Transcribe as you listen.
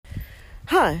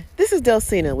Hi, this is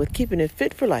Delcina with Keeping It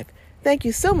Fit for Life. Thank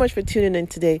you so much for tuning in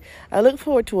today. I look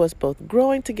forward to us both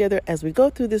growing together as we go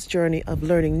through this journey of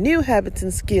learning new habits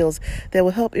and skills that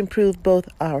will help improve both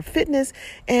our fitness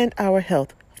and our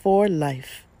health for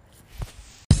life.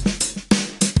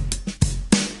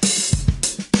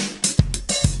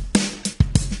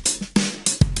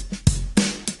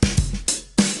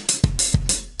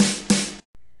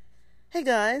 Hey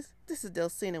guys, this is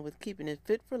Delcina with Keeping It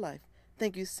Fit for Life.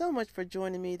 Thank you so much for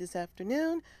joining me this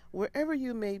afternoon, wherever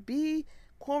you may be,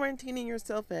 quarantining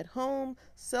yourself at home,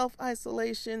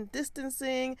 self-isolation,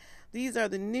 distancing. These are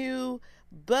the new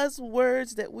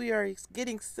buzzwords that we are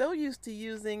getting so used to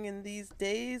using in these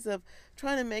days of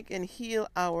trying to make and heal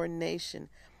our nation.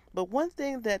 But one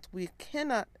thing that we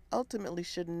cannot, ultimately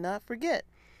should not forget,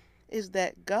 is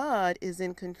that God is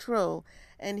in control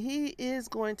and He is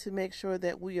going to make sure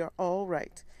that we are all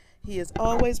right. He has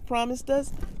always promised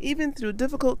us, even through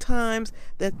difficult times,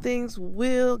 that things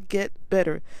will get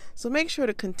better. So make sure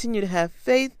to continue to have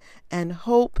faith and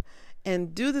hope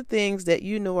and do the things that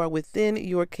you know are within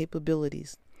your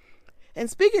capabilities. And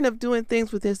speaking of doing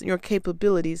things within your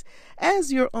capabilities,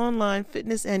 as your online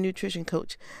fitness and nutrition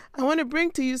coach, I want to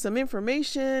bring to you some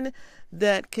information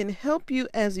that can help you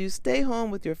as you stay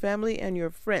home with your family and your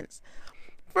friends.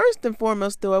 First and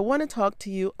foremost, though, I want to talk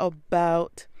to you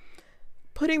about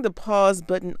putting the pause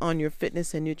button on your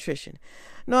fitness and nutrition.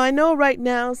 Now, I know right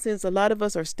now, since a lot of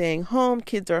us are staying home,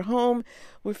 kids are home,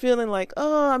 we're feeling like,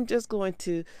 I'm just going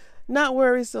to not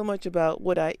worry so much about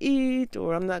what I eat,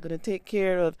 or I'm not going to take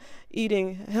care of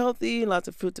eating healthy, lots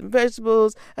of fruits and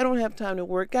vegetables. I don't have time to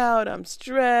work out. I'm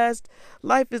stressed.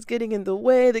 Life is getting in the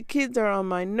way. The kids are on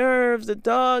my nerves. The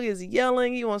dog is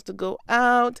yelling. He wants to go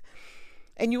out.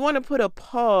 And you want to put a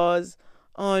pause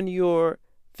on your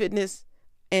fitness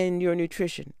and your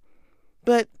nutrition.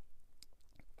 But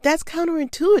that's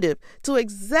counterintuitive to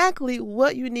exactly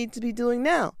what you need to be doing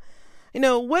now.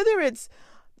 Whether it's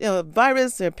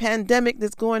virus or pandemic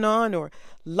that's going on, or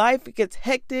life gets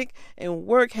hectic and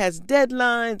work has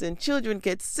deadlines and children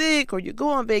get sick, or you go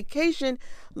on vacation,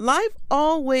 life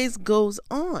always goes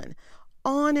on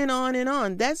and on and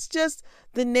on. That's just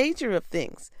the nature of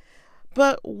things.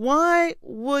 But why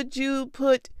would you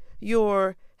put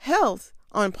your health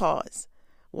on pause?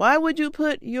 Why would you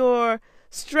put your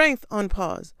strength on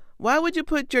pause? Why would you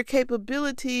put your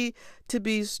capability to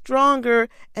be stronger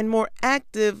and more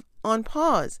active on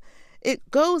pause? It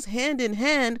goes hand in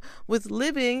hand with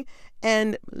living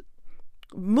and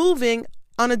moving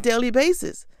on a daily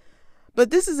basis.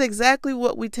 But this is exactly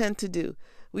what we tend to do.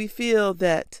 We feel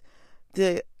that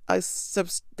the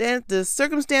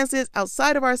circumstances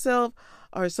outside of ourselves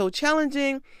are so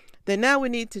challenging that now we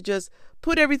need to just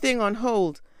put everything on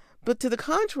hold. But to the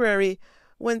contrary,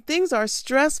 when things are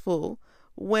stressful,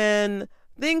 when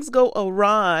things go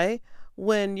awry,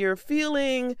 when you're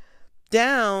feeling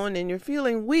down and you're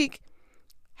feeling weak,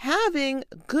 having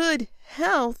good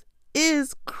health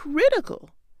is critical.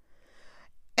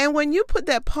 And when you put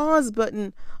that pause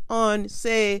button on,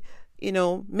 say,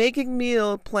 making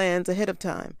meal plans ahead of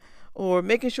time, or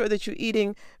making sure that you're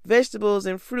eating vegetables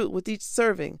and fruit with each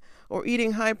serving, or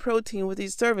eating high protein with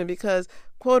each serving because,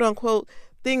 quote unquote,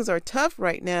 things are tough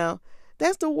right now,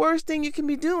 that's the worst thing you can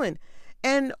be doing.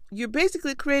 And you're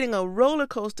basically creating a roller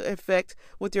coaster effect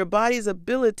with your body's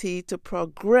ability to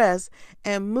progress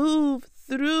and move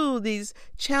through these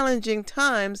challenging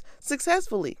times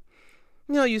successfully.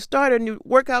 You start a new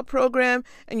workout program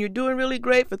and you're doing really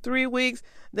great for 3 weeks.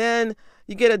 Then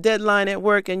you get a deadline at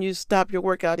work and you stop your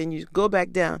workout and you go back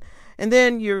down. And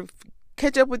then you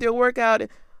catch up with your workout,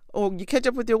 or you catch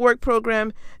up with your work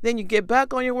program. Then you get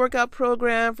back on your workout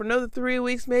program for another 3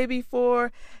 weeks, maybe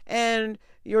 4, and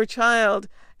your child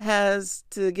has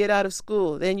to get out of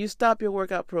school. Then you stop your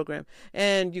workout program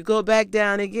and you go back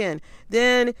down again.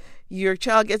 Then your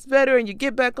child gets better and you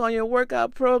get back on your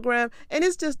workout program. And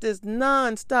it's just this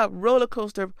non-stop roller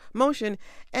coaster motion.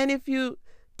 And if you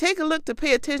take a look to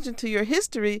pay attention to your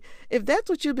history, if that's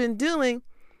what you've been doing,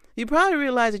 you probably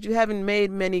realize that you haven't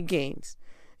made many gains.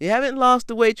 You haven't lost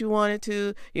the weight you wanted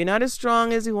to. You're not as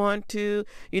strong as you want to.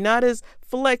 You're not as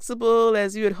flexible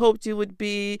as you had hoped you would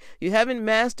be. You haven't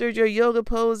mastered your yoga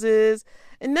poses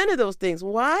and none of those things.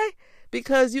 Why?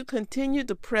 Because you continue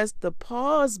to press the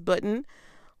pause button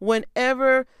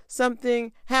whenever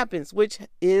something happens, which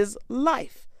is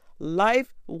life.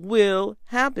 Life will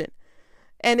happen.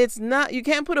 And you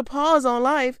can't put a pause on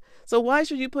life. So why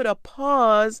should you put a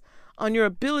pause on your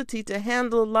ability to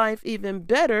handle life even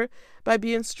better by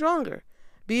being stronger,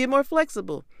 being more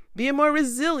flexible, being more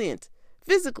resilient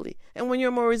physically? And when you're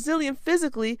more resilient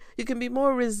physically, you can be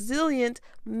more resilient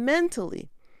mentally.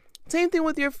 Same thing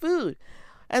with your food.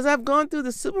 As I've gone through the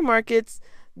supermarkets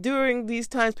during these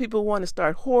times, people want to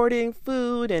start hoarding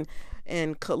food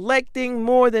and collecting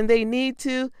more than they need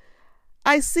to.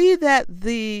 I see that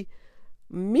the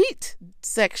meat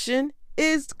section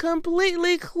is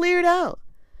completely cleared out.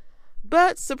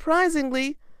 But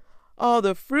surprisingly, all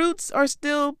the fruits are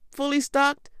still fully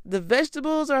stocked. The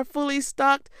vegetables are fully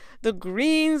stocked. The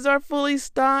greens are fully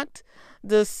stocked.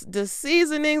 The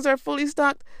seasonings are fully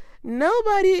stocked.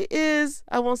 Nobody is,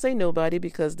 I won't say nobody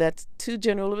because that's too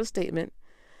general of a statement,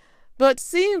 but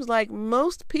seems like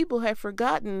most people have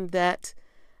forgotten that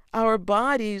our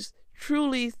bodies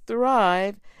truly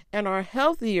thrive and are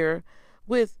healthier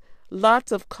with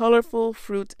lots of colorful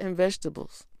fruits and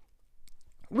vegetables.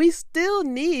 We still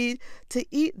need to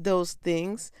eat those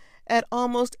things at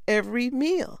almost every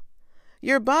meal.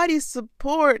 Your body's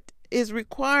support is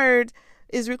requiring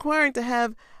to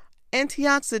have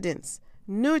antioxidants,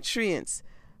 nutrients,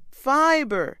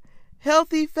 fiber,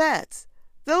 healthy fats.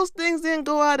 Those things didn't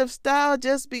go out of style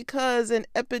just because an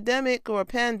epidemic or a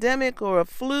pandemic or a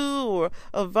flu or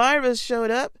a virus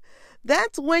showed up.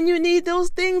 That's when you need those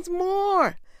things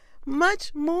more,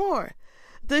 much more.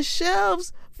 The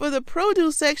shelves for the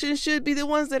produce section should be the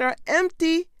ones that are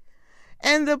empty,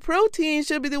 and the protein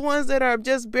should be the ones that are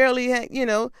just barely,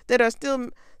 that are still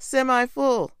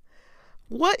semi-full.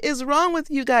 What is wrong with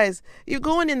you guys? You're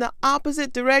going in the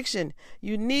opposite direction.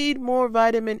 You need more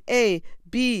vitamin A,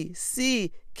 B,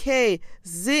 C, K,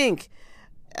 zinc.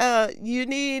 You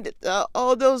need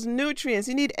all those nutrients.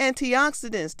 You need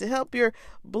antioxidants to help your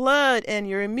blood and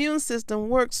your immune system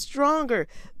work stronger.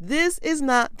 This is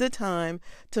not the time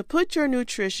to put your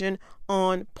nutrition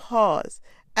on pause.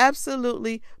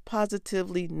 Absolutely,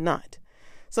 positively not.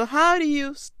 So how do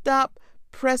you stop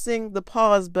pressing the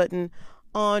pause button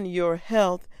on your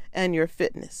health and your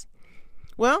fitness?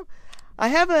 Well, I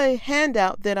have a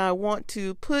handout that I want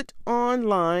to put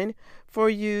online for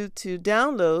you to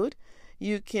download.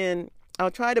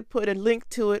 I'll try to put a link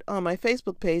to it on my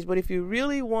Facebook page, but if you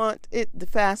really want it the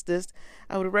fastest,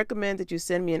 I would recommend that you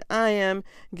send me an IM,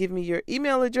 give me your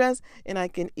email address, and I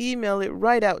can email it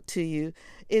right out to you.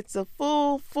 It's a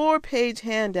full 4-page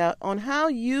handout on how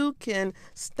you can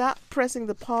stop pressing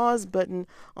the pause button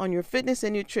on your fitness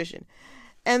and nutrition.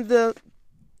 And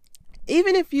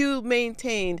even if you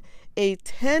maintained a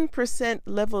 10%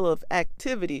 level of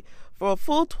activity for a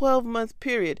full 12-month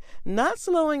period, not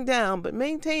slowing down, but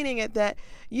maintaining at that,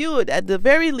 you would at the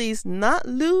very least not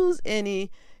lose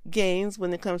any gains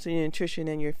when it comes to your nutrition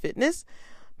and your fitness,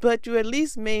 but you at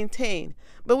least maintain.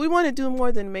 But we want to do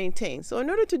more than maintain. So in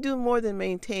order to do more than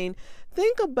maintain,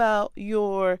 think about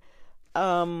your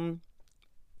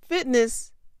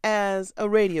fitness as a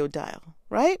radio dial,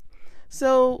 right?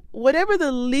 So whatever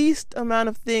the least amount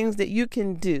of things that you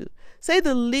can do, say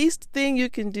the least thing you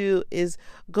can do is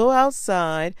go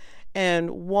outside and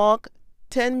walk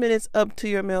 10 minutes up to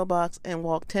your mailbox and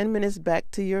walk 10 minutes back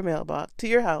to your mailbox, to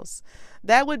your house.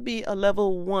 That would be a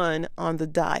level 1 on the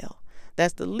dial.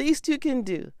 That's the least you can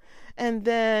do. And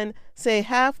then say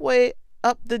halfway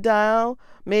up the dial,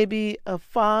 maybe a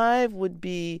 5 would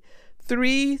be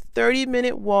 3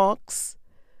 30-minute walks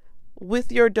with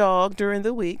your dog during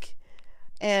the week.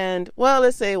 And, well,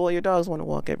 let's say, your dogs want to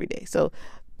walk every day. So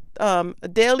a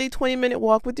daily 20-minute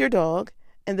walk with your dog,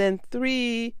 and then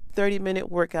 3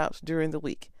 30-minute workouts during the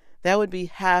week. That would be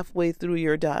halfway through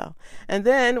your dial. And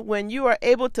then when you are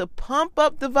able to pump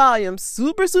up the volume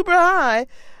super, super high,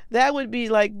 that would be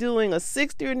like doing a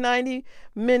 60 or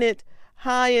 90-minute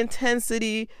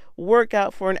high-intensity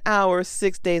workout for an hour,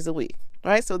 6 days a week.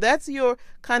 All right, so that's your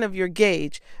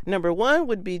gauge. Number 1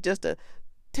 would be just a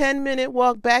 10-minute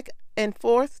walk back and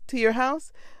forth to your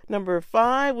house. Number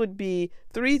 5 would be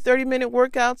 3 30-minute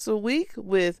workouts a week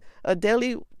with a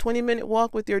daily 20-minute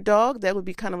walk with your dog. That would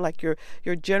be kind of like your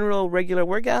general regular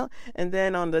workout. And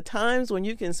then on the times when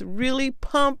you can really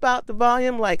pump out the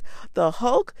volume like the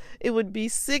Hulk, it would be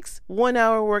 6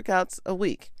 1-hour workouts a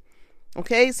week.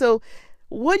 Okay, so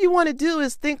what you want to do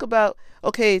is think about,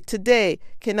 okay, today,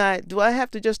 do I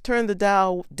have to just turn the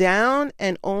dial down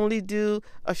and only do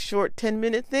a short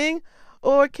 10-minute thing?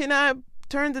 Or can I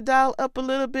turn the dial up a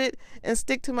little bit and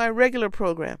stick to my regular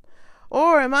program?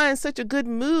 Or am I in such a good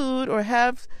mood or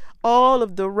have all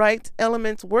of the right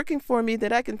elements working for me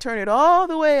that I can turn it all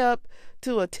the way up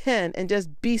to a 10 and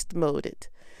just beast mode it?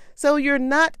 So you're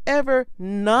not ever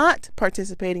not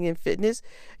participating in fitness.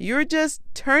 You're just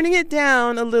turning it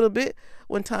down a little bit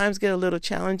when times get a little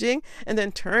challenging, and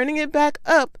then turning it back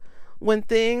up when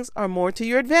things are more to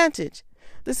your advantage.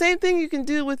 The same thing you can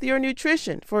do with your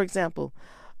nutrition. For example,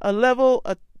 a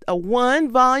a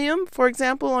 1 volume, for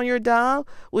example, on your dial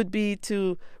would be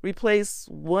to replace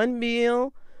one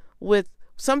meal with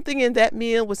something in that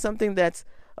meal with something that's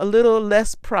a little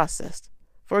less processed.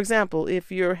 For example,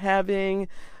 if you're having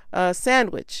a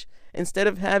sandwich, instead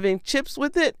of having chips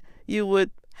with it, you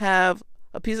would have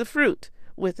a piece of fruit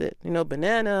with it,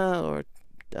 banana or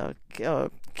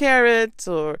carrots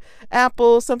or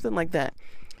apple, something like that.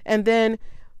 And then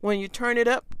when you turn it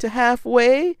up to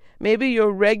halfway, maybe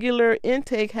your regular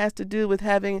intake has to do with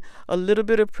having a little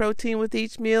bit of protein with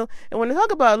each meal. And when I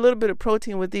talk about a little bit of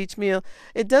protein with each meal,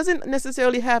 it doesn't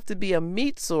necessarily have to be a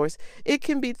meat source. It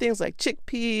can be things like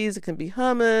chickpeas, it can be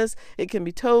hummus, it can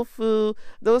be tofu,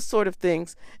 those sort of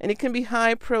things. And it can be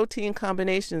high protein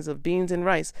combinations of beans and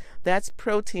rice. That's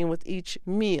protein with each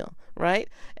meal, right?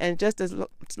 And just as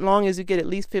long as you get at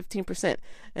least 15%,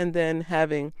 and then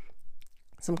having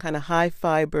some kind of high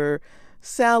fiber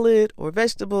salad or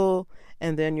vegetable,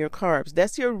 and then your carbs.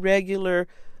 That's your regular,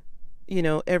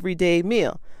 everyday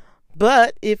meal.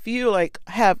 But if you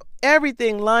have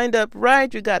everything lined up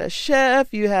right, you got a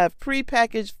chef, you have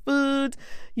prepackaged foods,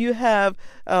 you have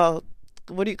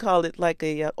like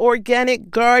a organic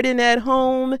garden at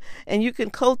home, and you can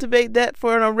cultivate that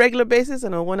on a regular basis. I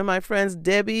know one of my friends,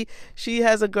 Debbie, she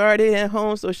has a garden at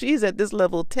home, so she's at this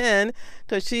level 10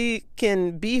 because she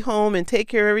can be home and take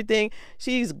care of everything.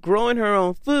 She's growing her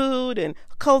own food and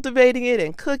cultivating it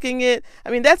and cooking it.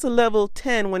 I mean, that's a level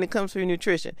 10 when it comes to your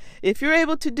nutrition. If you're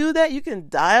able to do that, you can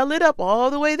dial it up all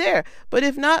the way there. But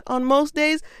if not, on most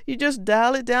days, you just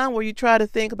dial it down where you try to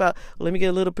think about, let me get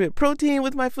a little bit of protein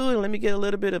with my food, and let me get a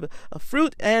little bit of a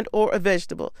fruit and or a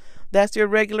vegetable. That's your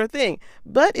regular thing.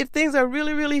 But if things are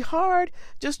really, really hard,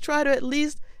 just try to at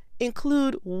least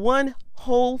include one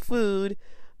whole food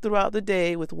throughout the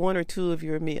day with 1 or 2 of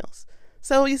your meals.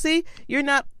 So you see,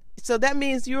 so that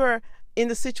means you are in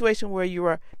the situation where you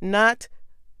are not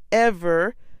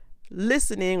ever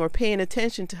listening or paying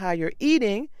attention to how you're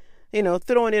eating,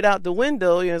 throwing it out the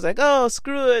window. It's like, oh,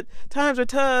 screw it. Times are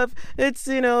tough. It's,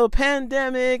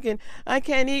 pandemic and I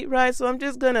can't eat right. So I'm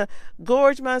just going to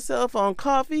gorge myself on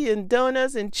coffee and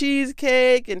donuts and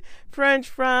cheesecake and French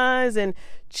fries and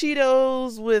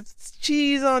Cheetos with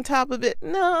cheese on top of it.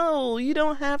 No, you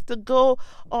don't have to go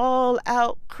all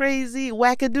out crazy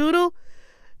wackadoodle.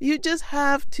 You just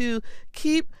have to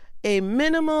keep a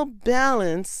minimal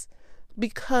balance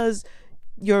because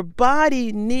your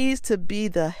body needs to be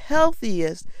the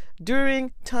healthiest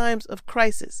during times of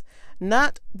crisis,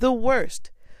 not the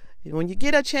worst. When you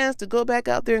get a chance to go back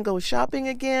out there and go shopping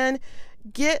again,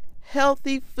 get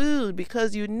healthy food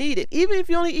because you need it. Even if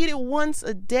you only eat it once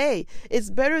a day, it's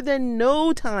better than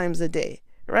no times a day.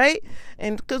 Right?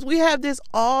 And because we have this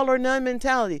all or none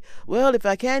mentality. Well, if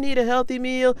I can't eat a healthy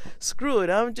meal, screw it.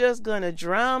 I'm just going to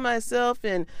drown myself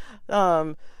in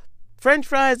French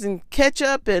fries and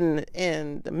ketchup and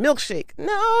the milkshake.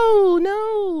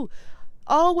 No.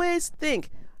 Always think,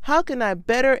 how can I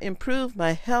better improve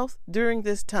my health during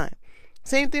this time?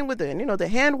 Same thing with the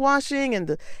hand washing and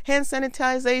the hand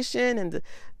sanitization and the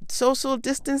social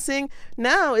distancing.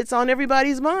 Now it's on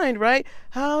everybody's mind, right?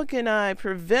 How can I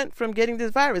prevent from getting this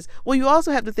virus? Well, you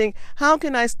also have to think, how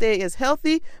can I stay as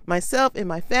healthy, myself and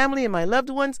my family and my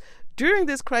loved ones during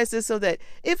this crisis so that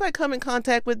if I come in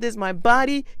contact with this, my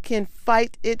body can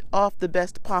fight it off the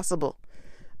best possible.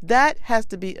 That has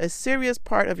to be a serious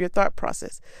part of your thought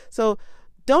process. So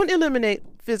don't eliminate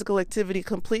physical activity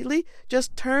completely.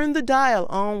 Just turn the dial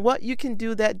on what you can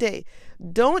do that day.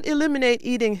 Don't eliminate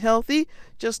eating healthy.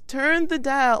 Just turn the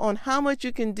dial on how much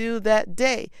you can do that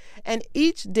day. And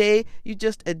each day you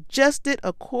just adjust it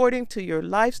according to your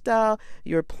lifestyle,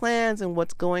 your plans, and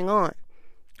what's going on.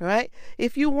 All right?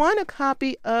 If you want a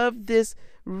copy of this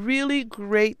really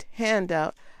great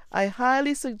handout, I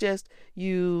highly suggest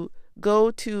you go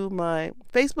to my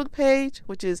Facebook page,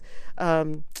 which is,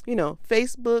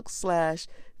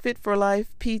 Facebook/Fit for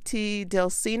Life PT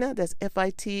Delsina. That's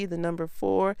FIT, the number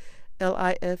 4,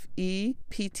 LIFE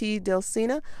PT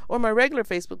Delsina, or my regular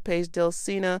Facebook page,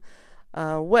 Delsina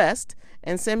West,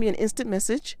 and send me an instant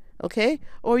message, okay?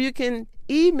 Or you can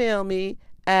email me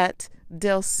at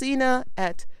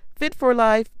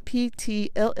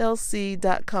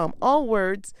delsina@fitforlifeptllc.com, all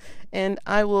words, and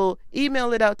I will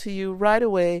email it out to you right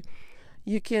away.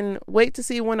 You can wait to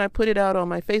see when I put it out on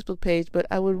my Facebook page, but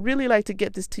I would really like to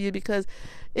get this to you because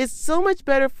it's so much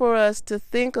better for us to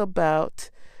think about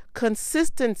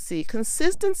consistency.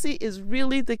 Consistency is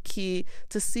really the key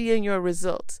to seeing your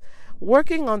results.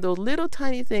 Working on those little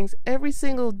tiny things every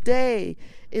single day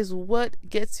is what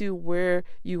gets you where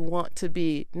you want to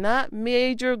be. Not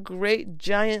major, great,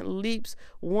 giant leaps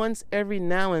once every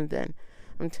now and then.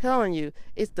 I'm telling you,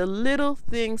 it's the little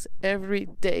things every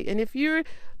day. And if you're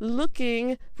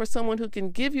looking for someone who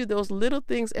can give you those little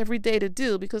things every day to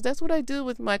do, because that's what I do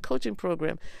with my coaching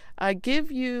program, I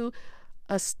give you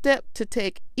a step to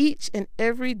take each and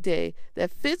every day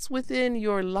that fits within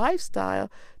your lifestyle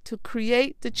to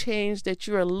create the change that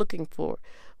you are looking for.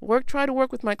 Try to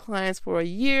work with my clients for a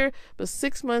year, but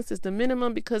 6 months is the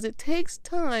minimum because it takes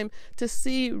time to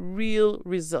see real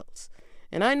results.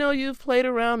 And I know you've played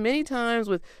around many times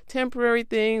with temporary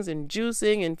things and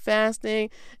juicing and fasting,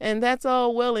 and that's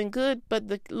all well and good, but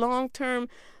the long-term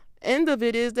end of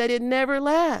it is that it never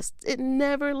lasts. It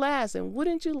never lasts. And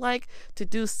wouldn't you like to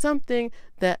do something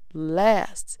that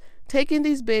lasts? Taking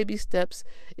these baby steps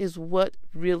is what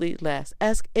really lasts.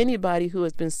 Ask anybody who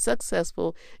has been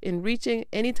successful in reaching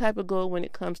any type of goal when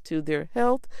it comes to their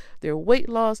health, their weight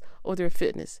loss, or their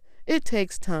fitness. It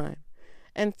takes time.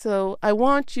 And so I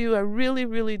really,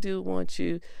 really do want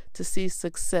you to see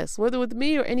success, whether with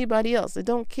me or anybody else. I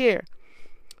don't care.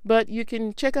 But you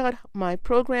can check out my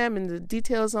program and the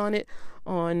details on it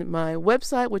on my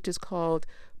website, which is called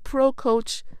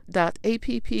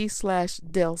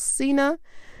procoach.app/Delsina.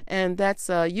 And that's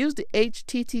use the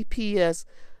HTTPS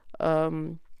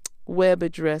web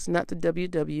address, not the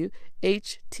www,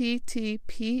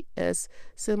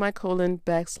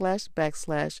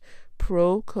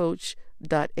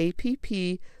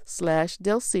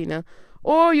 https://procoach.app/Delsina.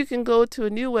 Or you can go to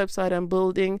a new website I'm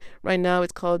building right now.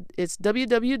 It's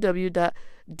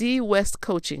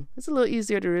www.dwestcoaching. It's a little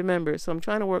easier to remember, so I'm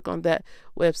trying to work on that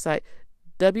website,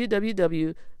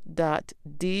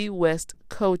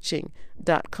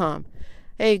 www.dwestcoaching.com.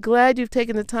 Hey, glad you've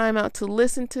taken the time out to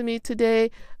listen to me today.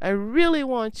 I really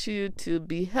want you to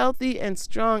be healthy and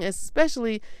strong,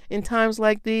 especially in times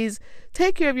like these.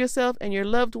 Take care of yourself and your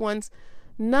loved ones,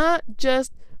 not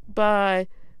just by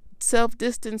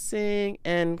self-distancing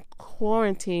and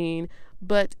quarantine,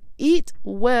 but eat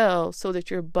well so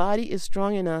that your body is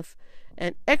strong enough,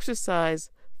 and exercise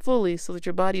fully so that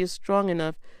your body is strong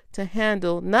enough to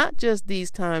handle not just these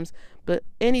times, but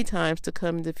any times to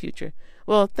come in the future.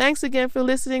 Well, thanks again for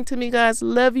listening to me, guys.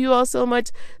 Love you all so much.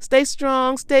 Stay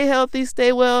strong, stay healthy,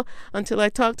 stay well. Until I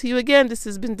talk to you again, this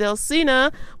has been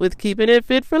Delsina with Keeping It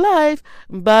Fit for Life.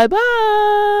 Bye-bye.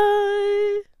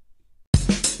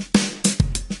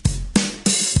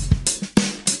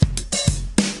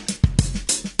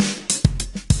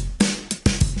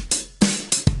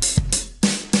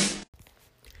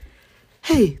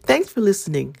 Hey, thanks for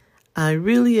listening. I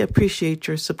really appreciate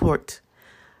your support.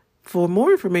 For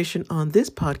more information on this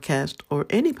podcast or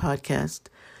any podcast,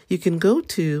 you can go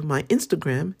to my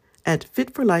Instagram at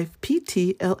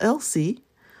FitForLifePTLLC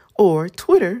or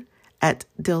Twitter at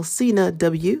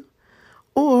DelsinaW,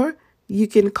 or you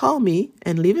can call me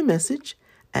and leave a message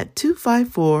at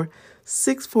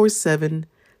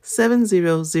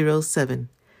 254-647-7007.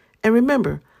 And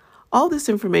remember, all this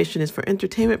information is for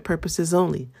entertainment purposes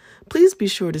only. Please be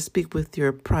sure to speak with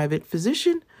your private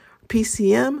physician,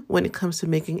 PCM, when it comes to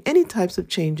making any types of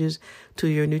changes to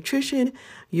your nutrition,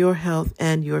 your health,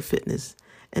 and your fitness.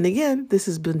 And again, this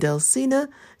has been Delsina,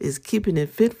 is Keeping It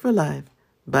Fit for Life.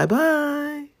 Bye-bye.